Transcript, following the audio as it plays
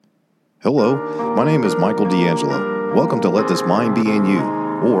Hello, my name is Michael D'Angelo. Welcome to Let This Mind Be in You,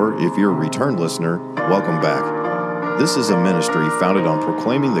 or if you're a return listener, welcome back. This is a ministry founded on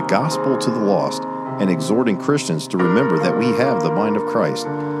proclaiming the gospel to the lost and exhorting Christians to remember that we have the mind of Christ,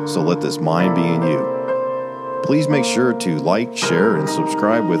 so let this mind be in you. Please make sure to like, share, and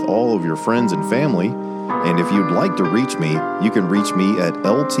subscribe with all of your friends and family, and if you'd like to reach me, you can reach me at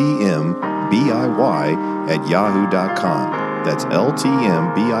ltmbiy@yahoo.com. That's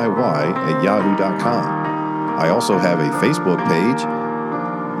ltmbiy@yahoo.com. I also have a Facebook page.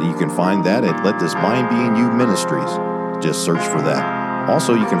 You can find that at Let This Mind Be in You Ministries. Just search for that.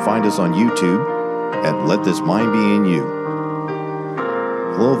 Also, you can find us on YouTube at Let This Mind Be in You.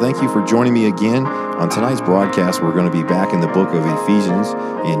 Hello, thank you for joining me again. On tonight's broadcast, we're going to be back in the book of Ephesians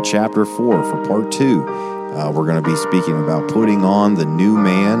in chapter 4 for part 2. We're going to be speaking about putting on the new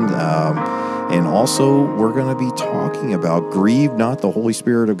man. And also, we're going to be talking about grieve not the Holy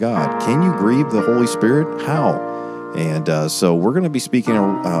Spirit of God. Can you grieve the Holy Spirit? How? And so we're going to be speaking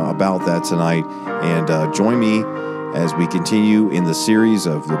about that tonight. And join me as we continue in the series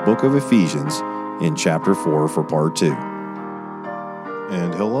of the book of Ephesians in chapter 4 for part 2.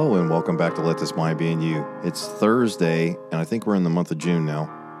 And hello, and welcome back to Let This Mind Be in You. It's Thursday, and I think we're in the month of June now.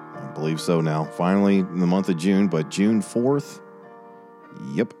 I believe so now. Finally, in the month of June, but June 4th?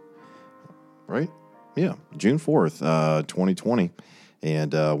 Yep. Right? Yeah, June 4th, 2020.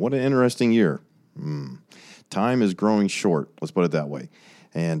 And what an interesting year. Time is growing short, let's put it that way.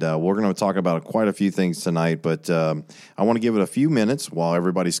 And we're going to talk about quite a few things tonight, but I want to give it a few minutes while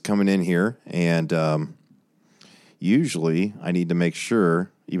everybody's coming in here. And usually I need to make sure,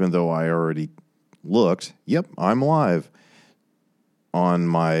 even though I already looked, yep, I'm live on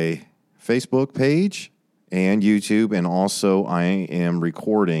my Facebook page and YouTube, and also I am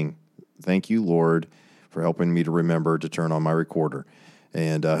recording. Thank you, Lord, for helping me to remember to turn on my recorder.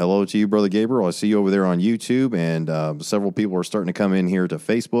 And hello to you, Brother Gabriel. I see you over there on YouTube, and several people are starting to come in here to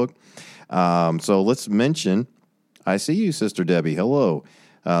Facebook. So let's mention, I see you, Sister Debbie. Hello.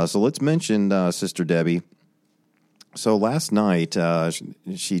 So let's mention Sister Debbie. So last night,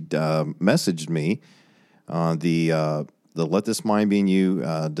 she messaged me on the Let This Mind Be in You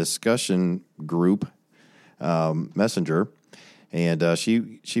discussion group messenger. And she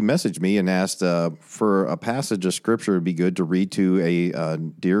messaged me and asked for a passage of scripture would be good to read to a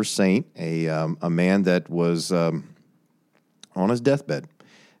dear saint, a man that was on his deathbed.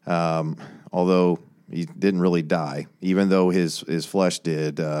 Although he didn't really die, even though his flesh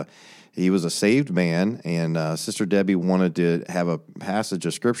did. He was a saved man, and Sister Debbie wanted to have a passage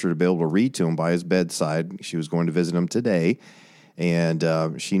of scripture to be able to read to him by his bedside. She was going to visit him today, and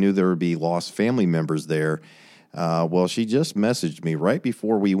she knew there would be lost family members there. Well, she just messaged me right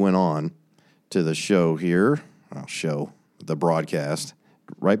before we went on to the show here, the broadcast,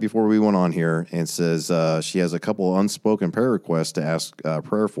 right before we went on here, and says she has a couple of unspoken prayer requests to ask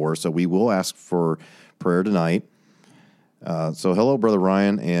prayer for, so we will ask for prayer tonight. So hello, Brother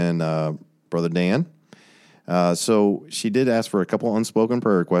Ryan and Brother Dan. So she did ask for a couple of unspoken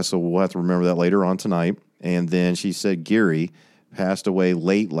prayer requests, so we'll have to remember that later on tonight. And then she said Gary passed away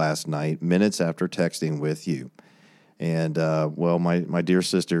late last night, minutes after texting with you. And, well, my dear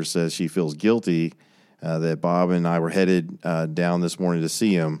sister says she feels guilty that Bob and I were headed down this morning to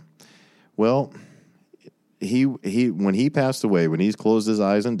see him. Well, he when he passed away, when he's closed his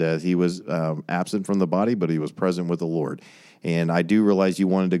eyes in death, he was absent from the body, but he was present with the Lord. And I do realize you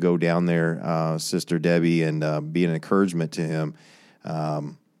wanted to go down there, Sister Debbie, and be an encouragement to him.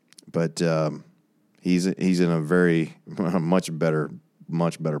 But he's in a very much better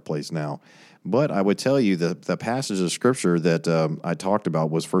place now. But I would tell you that the passage of Scripture that I talked about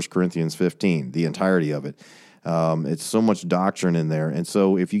was 1 Corinthians 15, the entirety of it. It's so much doctrine in there. And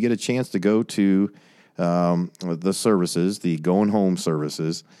so if you get a chance to go to the services, the going home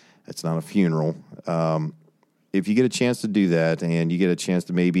services, it's not a funeral. If you get a chance to do that and you get a chance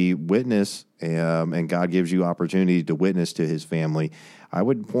to maybe witness and God gives you opportunity to witness to his family, I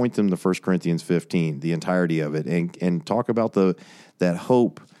would point them to 1 Corinthians 15, the entirety of it, and talk about that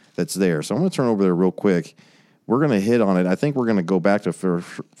hope that's there. So I'm going to turn over there real quick. We're going to hit on it. I think we're going to go back to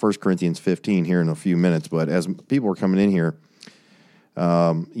 1 Corinthians 15 here in a few minutes, but as people are coming in here,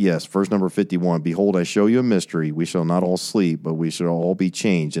 yes, verse number 51, behold, I show you a mystery. We shall not all sleep, but we shall all be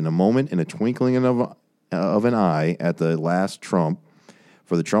changed in a moment, in a twinkling of an eye, at the last trump.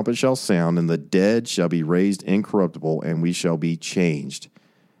 For the trumpet shall sound, and the dead shall be raised incorruptible, and we shall be changed.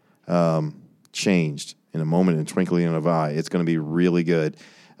 Changed in a moment, in a twinkling of an eye. It's going to be really good.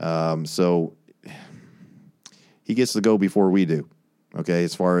 So he gets to go before we do. Okay,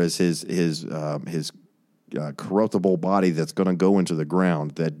 as far as his corruptible body that's going to go into the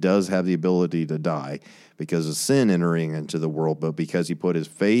ground, that does have the ability to die because of sin entering into the world, but because he put his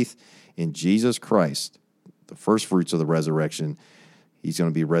faith in Jesus Christ, the first fruits of the resurrection, he's going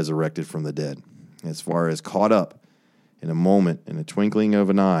to be resurrected from the dead. As far as caught up in a moment, in a twinkling of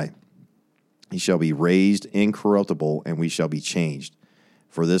an eye, he shall be raised incorruptible, and we shall be changed.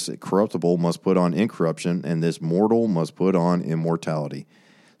 For this corruptible must put on incorruption, and this mortal must put on immortality.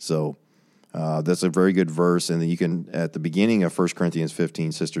 So that's a very good verse. And then you can, at the beginning of 1 Corinthians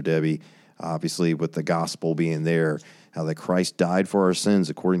 15, Sister Debbie, obviously with the gospel being there, how that Christ died for our sins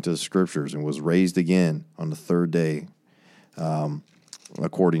according to the Scriptures and was raised again on the third day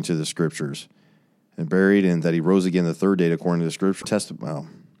according to the Scriptures, and buried, and that he rose again the third day according to the Scripture.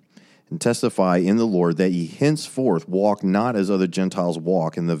 And testify in the Lord that ye henceforth walk not as other Gentiles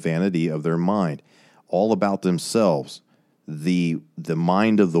walk in the vanity of their mind, all about themselves, the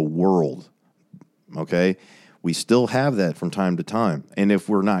mind of the world. Okay? We still have that from time to time. And if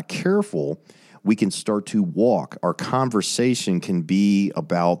we're not careful, we can start to walk. Our conversation can be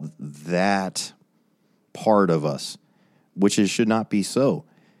about that part of us, which it should not be so.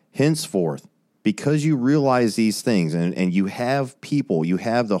 Henceforth, because you realize these things, and you have people, you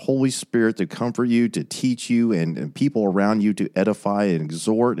have the Holy Spirit to comfort you, to teach you, and people around you to edify and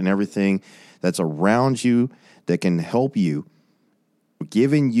exhort, and everything that's around you that can help you,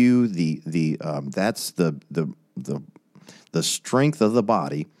 giving you that's the strength of the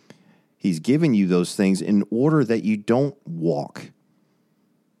body. He's given you those things in order that you don't walk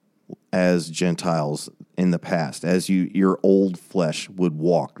as Gentiles in the past, as your old flesh would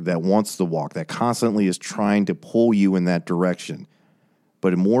walk, that wants to walk, that constantly is trying to pull you in that direction. But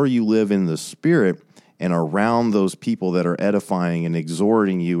the more you live in the Spirit and around those people that are edifying and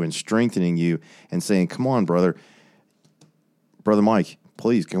exhorting you and strengthening you and saying, come on, Brother Mike,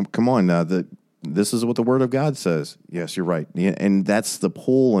 please, come on, this is what the Word of God says. Yes, you're right. And that's the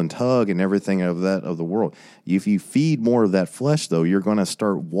pull and tug and everything of the world. If you feed more of that flesh, though, you're going to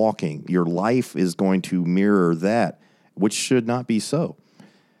start walking. Your life is going to mirror that, which should not be so.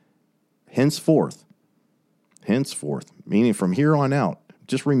 Henceforth, meaning from here on out,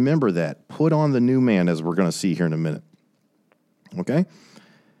 just remember that. Put on the new man, as we're going to see here in a minute. Okay?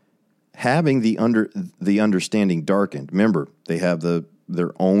 Having the understanding darkened. Remember, they have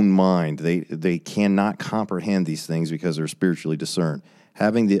their own mind. They cannot comprehend these things because they're spiritually discerned.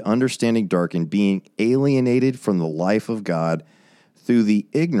 Having the understanding darkened, being alienated from the life of God through the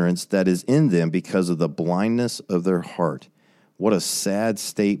ignorance that is in them because of the blindness of their heart. What a sad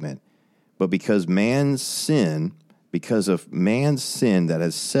statement. But because of man's sin that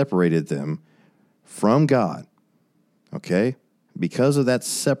has separated them from God, okay? Because of that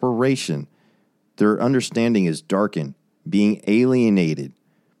separation, their understanding is darkened, being alienated,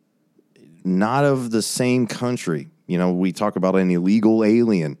 not of the same country. You know, we talk about an illegal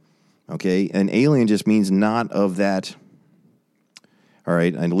alien, okay? An alien just means not of that, all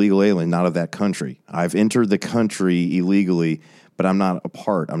right, an illegal alien, not of that country. I've entered the country illegally, but I'm not a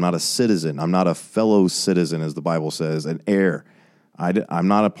part. I'm not a citizen. I'm not a fellow citizen, as the Bible says, an heir. I'm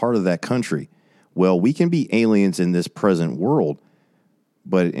not a part of that country. Well, we can be aliens in this present world,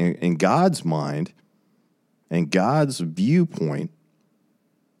 but in God's mind, and God's viewpoint,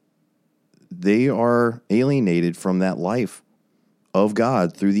 they are alienated from that life of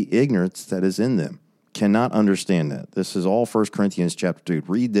God through the ignorance that is in them. Cannot understand that. This is all 1 Corinthians chapter 2.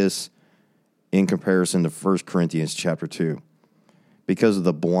 Read this in comparison to 1 Corinthians chapter 2. Because of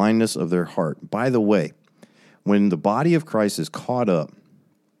the blindness of their heart. By the way, when the body of Christ is caught up,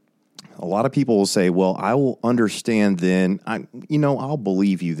 a lot of people will say, well, I will understand then. I'll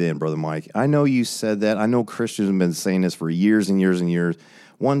believe you then, Brother Mike. I know you said that. I know Christians have been saying this for years and years and years.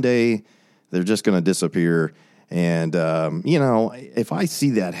 One day, they're just going to disappear. And, if I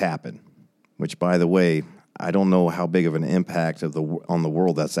see that happen, which, by the way, I don't know how big of an impact on the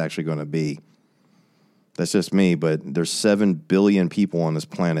world that's actually going to be. That's just me, but there's 7 billion people on this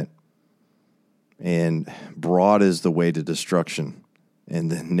planet. And broad is the way to destruction. And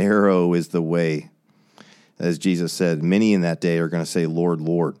the narrow is the way, as Jesus said, many in that day are going to say, Lord,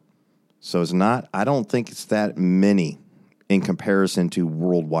 Lord. So I don't think it's that many in comparison to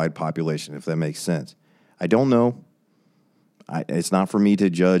worldwide population, if that makes sense. I don't know. It's not for me to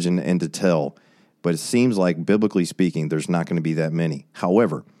judge and to tell, but it seems like, biblically speaking, there's not going to be that many.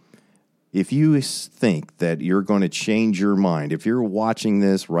 However, if you think that you're going to change your mind, if you're watching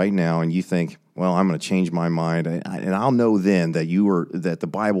this right now and you think, well, I'm going to change my mind, and I'll know then that the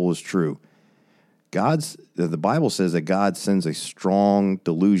Bible is true. The Bible says that God sends a strong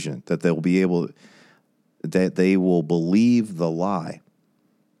delusion that they will believe the lie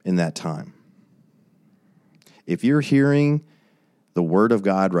in that time. If you're hearing the word of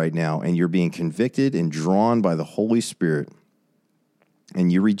God right now and you're being convicted and drawn by the Holy Spirit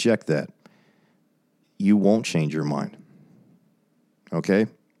and you reject that, you won't change your mind. Okay?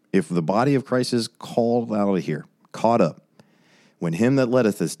 If the body of Christ is called out of here, caught up, when him that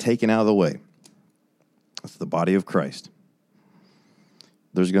letteth is taken out of the way, that's the body of Christ,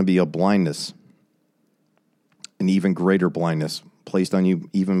 there's going to be a blindness, an even greater blindness placed on you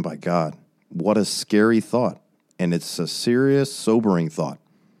even by God. What a scary thought. And it's a serious, sobering thought.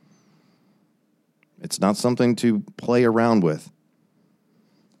 It's not something to play around with.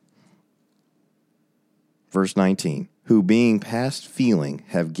 Verse 19, who being past feeling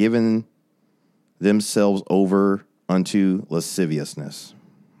have given themselves over unto lasciviousness.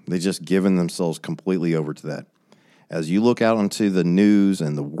 They just given themselves completely over to that. As you look out into the news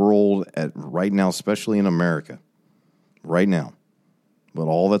and the world at right now, especially in America, right now, but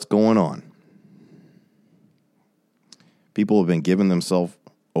all that's going on, people have been giving themselves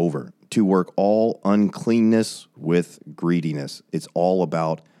over to work all uncleanness with greediness. It's all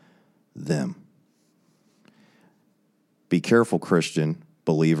about them. Be careful, Christian,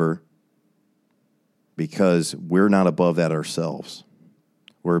 believer, because we're not above that ourselves,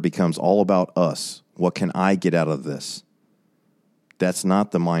 where it becomes all about us. What can I get out of this? That's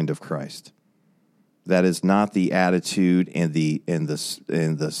not the mind of Christ. That is not the attitude and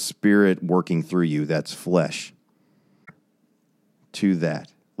the spirit working through you. That's flesh. To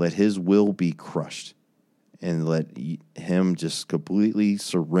that, let his will be crushed, and let him just completely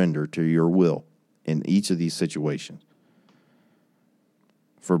surrender to your will in each of these situations.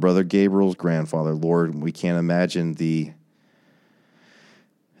 For Brother Gabriel's grandfather, Lord, we can't imagine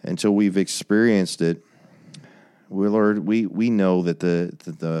until we've experienced it. Lord, we know that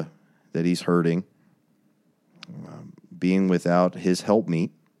that he's hurting, being without his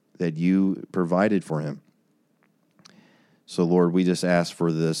helpmeet that you provided for him. So, Lord, we just ask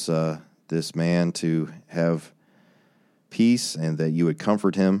for this man to have peace and that you would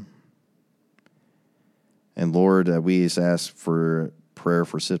comfort him. And, Lord, we just ask for prayer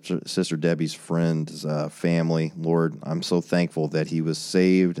for Sister Debbie's friend's family. Lord, I'm so thankful that he was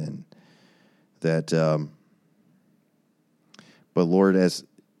saved and that, but Lord, as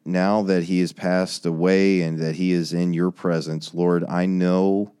now that he has passed away and that he is in your presence, Lord, I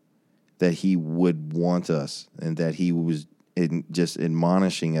know that he would want us and that he was just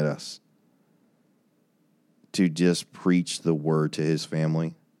admonishing at us to just preach the word to his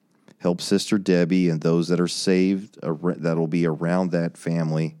family. Help Sister Debbie and those that are saved that will be around that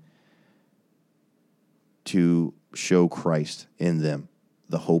family to show Christ in them,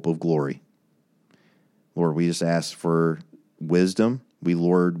 the hope of glory. Lord, we just ask for wisdom.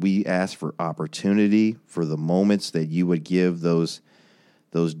 We ask for opportunity, for the moments that you would give those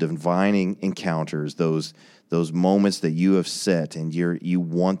divine encounters, those moments that you have set, and you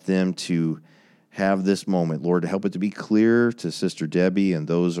want them to have this moment. Lord, help it to be clear to Sister Debbie and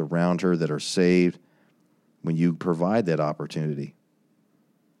those around her that are saved when you provide that opportunity,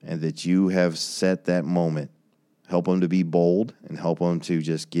 and that you have set that moment. Help them to be bold and help them to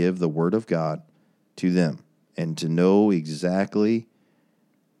just give the word of God to them and to know exactly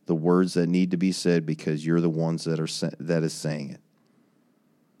the words that need to be said because you're the ones that is saying it.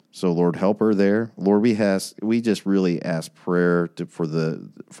 So, Lord, help her there. Lord, we just really ask prayer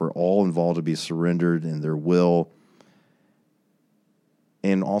for all involved to be surrendered in their will,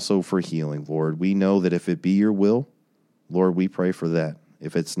 and also for healing, Lord. We know that if it be your will, Lord, we pray for that.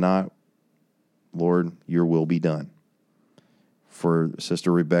 If it's not, Lord, your will be done. For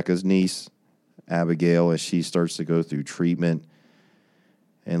Sister Rebecca's niece, Abigail, as she starts to go through treatment,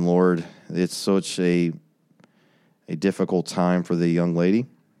 and Lord, it's such a difficult time for the young lady.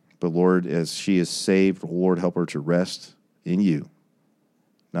 But Lord, as she is saved, Lord, help her to rest in you.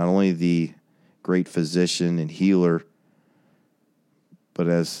 Not only the great physician and healer, but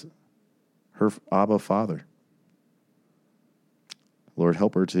as her Abba Father. Lord,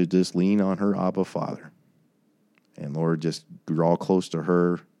 help her to just lean on her Abba Father. And Lord, just draw close to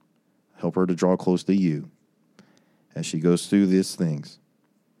her. Help her to draw close to you as she goes through these things.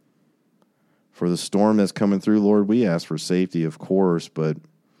 For the storm that's coming through, Lord, we ask for safety, of course, but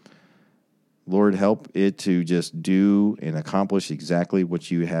Lord, help it to just do and accomplish exactly what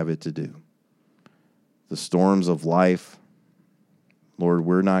you have it to do. The storms of life, Lord,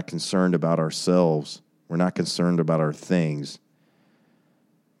 we're not concerned about ourselves. We're not concerned about our things.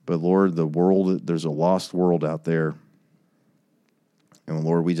 But Lord, the world, there's a lost world out there. And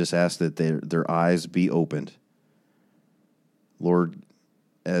Lord, we just ask that their eyes be opened. Lord,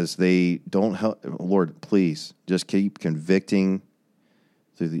 as they don't help, Lord, please just keep convicting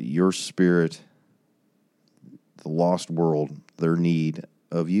through your Spirit the lost world their need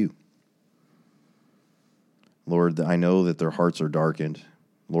of you. Lord, I know that their hearts are darkened.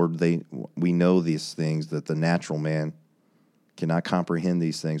 Lord, we know these things, that the natural man cannot comprehend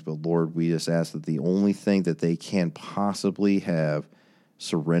these things. But Lord, we just ask that the only thing that they can possibly have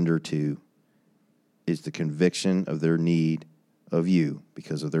surrender to is the conviction of their need of you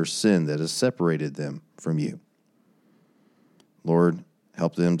because of their sin that has separated them from you. Lord,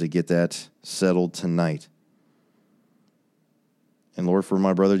 help them to get that settled tonight. And Lord, for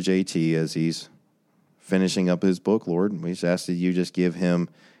my brother JT, as he's finishing up his book, Lord, we just ask that you just give him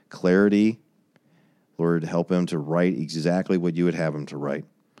clarity. Lord, help him to write exactly what you would have him to write.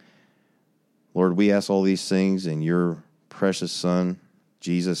 Lord, we ask all these things in your precious Son,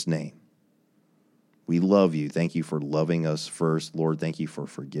 Jesus' name. We love you. Thank you for loving us first. Lord, thank you for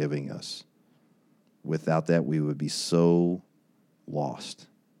forgiving us. Without that, we would be so lost,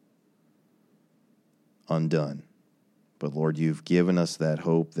 undone. But Lord, you've given us that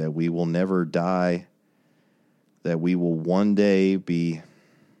hope that we will never die, that we will one day be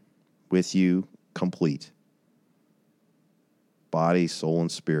with you complete, body, soul,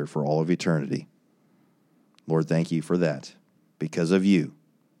 and spirit for all of eternity. Lord, thank you for that. Because of you,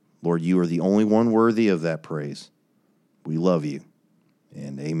 Lord, you are the only one worthy of that praise. We love you.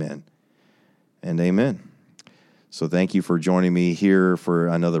 And amen. And amen. So thank you for joining me here for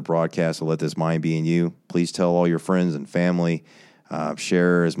another broadcast of Let This Mind Be in You. Please tell all your friends and family.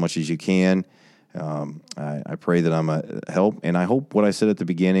 Share as much as you can. I pray that I'm a help, and I hope what I said at the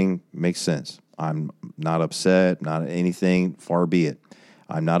beginning makes sense. I'm not upset, not anything, far be it.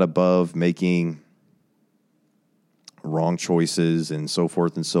 I'm not above making wrong choices and so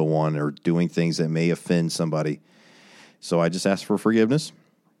forth and so on, or doing things that may offend somebody. So I just ask for forgiveness.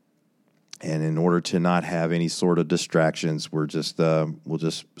 And in order to not have any sort of distractions, we'll just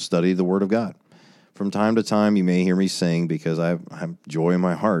study the Word of God. From time to time, you may hear me sing because I have joy in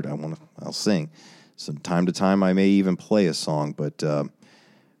my heart. I'll sing. So time to time, I may even play a song, but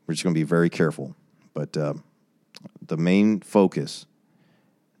we're just going to be very careful. But the main focus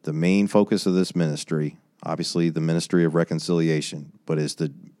of this ministry, obviously the ministry of reconciliation, but is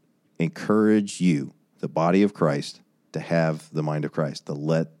to encourage you, the body of Christ, to have the mind of Christ, to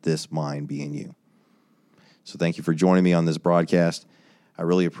let this mind be in you. So thank you for joining me on this broadcast. I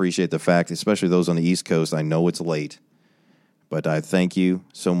really appreciate the fact, especially those on the East Coast, I know it's late, but I thank you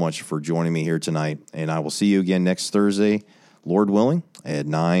so much for joining me here tonight, and I will see you again next Thursday, Lord willing, at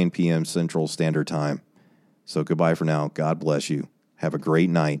 9 p.m. Central Standard Time. So goodbye for now. God bless you. Have a great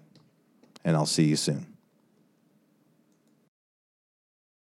night, and I'll see you soon.